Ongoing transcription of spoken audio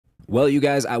Well, you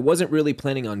guys, I wasn't really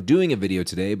planning on doing a video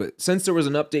today, but since there was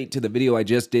an update to the video I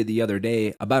just did the other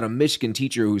day about a Michigan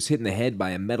teacher who's hit in the head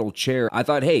by a metal chair, I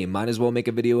thought, hey, might as well make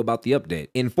a video about the update.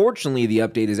 Unfortunately, the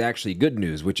update is actually good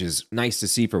news, which is nice to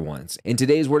see for once. And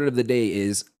today's word of the day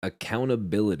is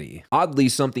accountability. Oddly,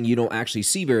 something you don't actually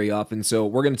see very often, so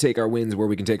we're going to take our wins where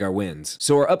we can take our wins.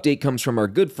 So our update comes from our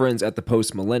good friends at the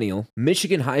Postmillennial.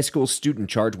 Michigan high school student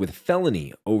charged with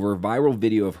felony over viral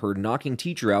video of her knocking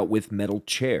teacher out with metal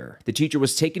chair. The teacher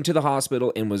was taken to the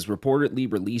hospital and was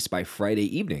reportedly released by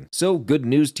Friday evening. So good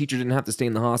news, teacher didn't have to stay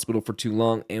in the hospital for too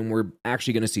long, and we're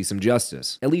actually going to see some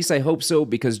justice. At least I hope so,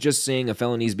 because just saying a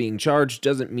felony is being charged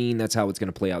doesn't mean that's how it's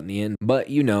going to play out in the end.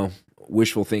 But you know,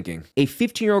 wishful thinking. A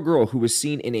 15-year-old girl who was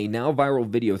seen in a now viral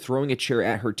video throwing a chair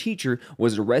at her teacher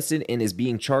was arrested and is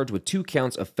being charged with 2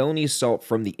 counts of felony assault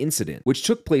from the incident, which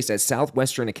took place at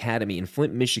Southwestern Academy in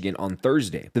Flint, Michigan on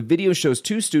Thursday. The video shows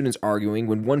 2 students arguing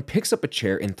when one picks up a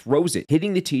chair and throws it,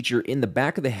 hitting the teacher in the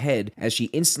back of the head as she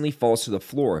instantly falls to the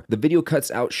floor. The video cuts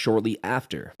out shortly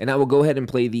after, and I will go ahead and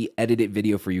play the edited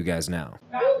video for you guys now.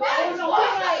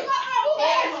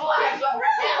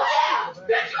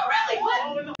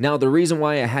 Now, the reason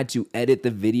why I had to edit the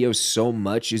video so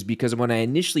much is because when I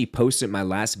initially posted my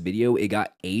last video, it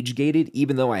got age-gated,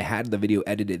 even though I had the video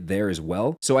edited there as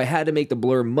well. So I had to make the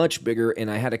blur much bigger,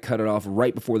 and I had to cut it off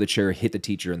right before the chair hit the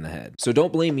teacher in the head. So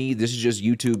don't blame me, this is just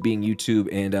YouTube being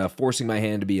YouTube and forcing my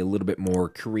hand to be a little bit more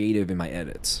creative in my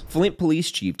edits. Flint Police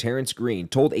Chief Terrence Green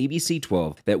told ABC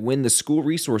 12 that when the school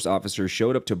resource officer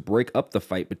showed up to break up the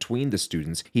fight between the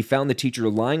students, he found the teacher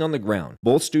lying on the ground.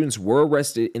 Both students were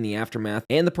arrested in the aftermath,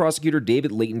 and the prosecutor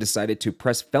David Layton decided to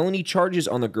press felony charges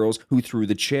on the girls who threw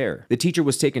the chair. The teacher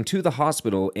was taken to the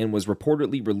hospital and was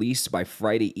reportedly released by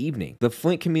Friday evening. The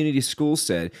Flint Community School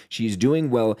said she is doing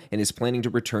well and is planning to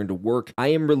return to work. I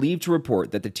am relieved to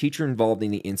report that the teacher involved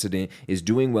in the incident is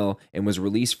doing well and was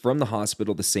released from the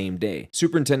hospital the same day,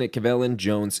 Superintendent Kevellin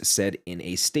Jones said in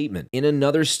a statement. In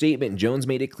another statement, Jones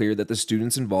made it clear that the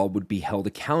students involved would be held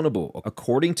accountable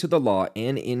according to the law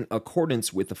and in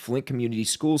accordance with the Flint Community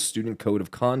Schools Student Code of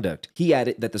Conduct. He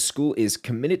added that the school is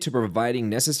committed to providing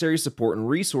necessary support and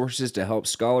resources to help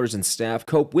scholars and staff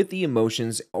cope with the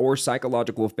emotions or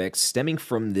psychological effects stemming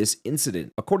from this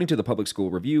incident. According to the Public School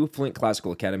Review, Flint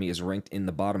Classical Academy is ranked in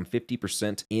the bottom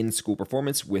 50% in school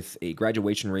performance with a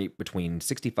graduation rate between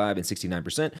 65 and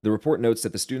 69%. The report notes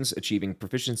that the students achieving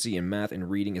proficiency in math and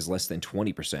reading is less than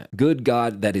 20%. Good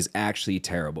God, that is actually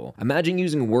terrible. Imagine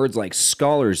using words like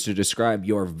scholars to describe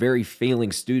your very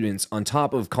failing students on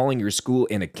top of calling your school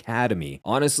an academy.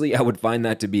 Honestly, I would find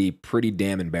that to be pretty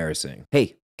damn embarrassing.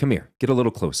 Hey, come here, get a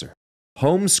little closer.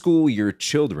 Homeschool your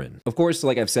children. Of course,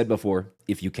 like I've said before,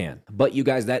 if you can. But you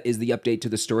guys, that is the update to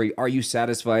the story. Are you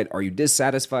satisfied? Are you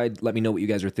dissatisfied? Let me know what you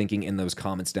guys are thinking in those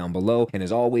comments down below. And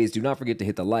as always, do not forget to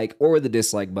hit the like or the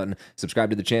dislike button,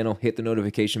 subscribe to the channel, hit the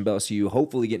notification bell so you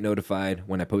hopefully get notified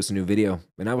when I post a new video.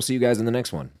 And I will see you guys in the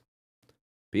next one.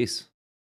 Peace.